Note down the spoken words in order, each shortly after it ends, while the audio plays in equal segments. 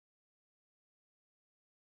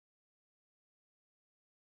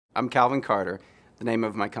I'm Calvin Carter. The name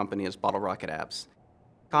of my company is Bottle Rocket Apps.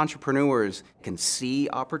 Entrepreneurs can see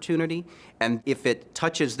opportunity, and if it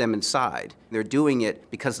touches them inside, they're doing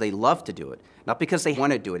it because they love to do it, not because they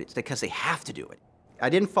want to do it, it's because they have to do it. I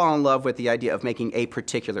didn't fall in love with the idea of making a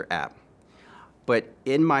particular app, but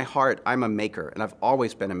in my heart, I'm a maker, and I've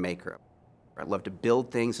always been a maker. I loved to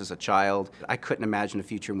build things as a child. I couldn't imagine a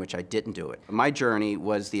future in which I didn't do it. My journey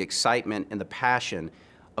was the excitement and the passion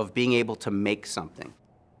of being able to make something.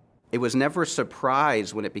 It was never a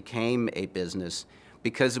surprise when it became a business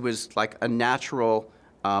because it was like a natural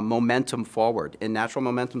momentum forward. And natural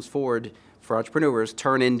momentums forward for entrepreneurs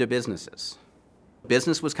turn into businesses.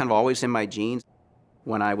 Business was kind of always in my genes.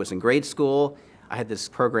 When I was in grade school, I had this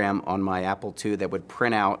program on my Apple II that would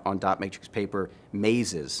print out on dot matrix paper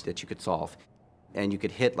mazes that you could solve. And you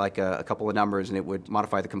could hit like a couple of numbers and it would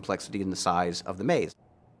modify the complexity and the size of the maze.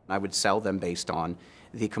 I would sell them based on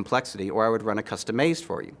the complexity, or I would run a custom maze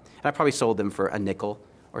for you. And I probably sold them for a nickel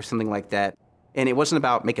or something like that. And it wasn't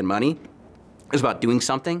about making money, it was about doing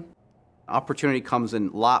something. Opportunity comes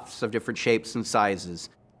in lots of different shapes and sizes.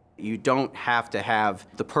 You don't have to have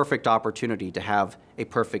the perfect opportunity to have a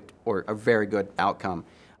perfect or a very good outcome.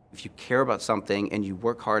 If you care about something and you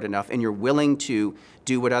work hard enough and you're willing to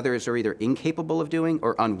do what others are either incapable of doing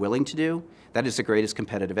or unwilling to do, that is the greatest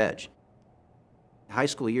competitive edge. High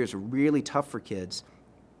school years are really tough for kids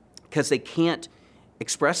because they can't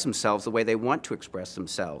express themselves the way they want to express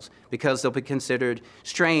themselves because they'll be considered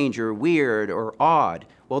strange or weird or odd.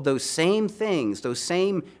 Well, those same things, those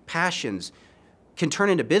same passions can turn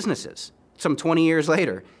into businesses some 20 years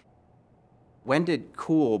later. When did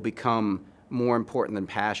cool become more important than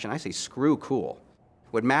passion? I say screw cool.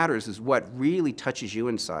 What matters is what really touches you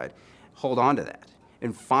inside. Hold on to that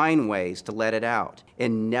and find ways to let it out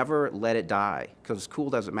and never let it die, because cool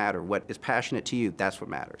doesn't matter. What is passionate to you, that's what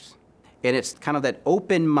matters. And it's kind of that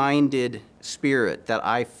open-minded spirit that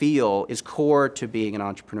I feel is core to being an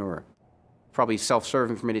entrepreneur. Probably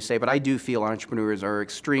self-serving for me to say, but I do feel entrepreneurs are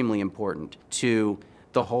extremely important to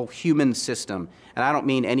the whole human system. And I don't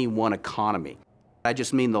mean any one economy. I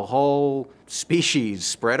just mean the whole species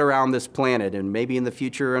spread around this planet and maybe in the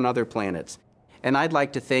future on other planets. And I'd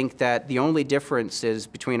like to think that the only difference is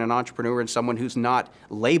between an entrepreneur and someone who's not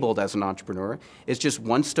labeled as an entrepreneur is just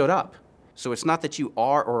one stood up. So it's not that you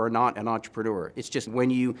are or are not an entrepreneur. It's just when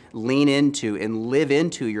you lean into and live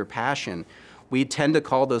into your passion, we tend to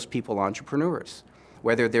call those people entrepreneurs,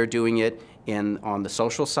 whether they're doing it on the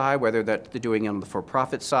social side, whether they're doing it on the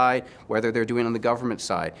for-profit side, whether they're doing it on the government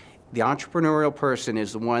side. The entrepreneurial person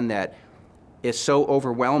is the one that is so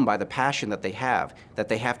overwhelmed by the passion that they have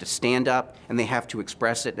to stand up and they have to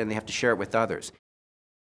express it and they have to share it with others.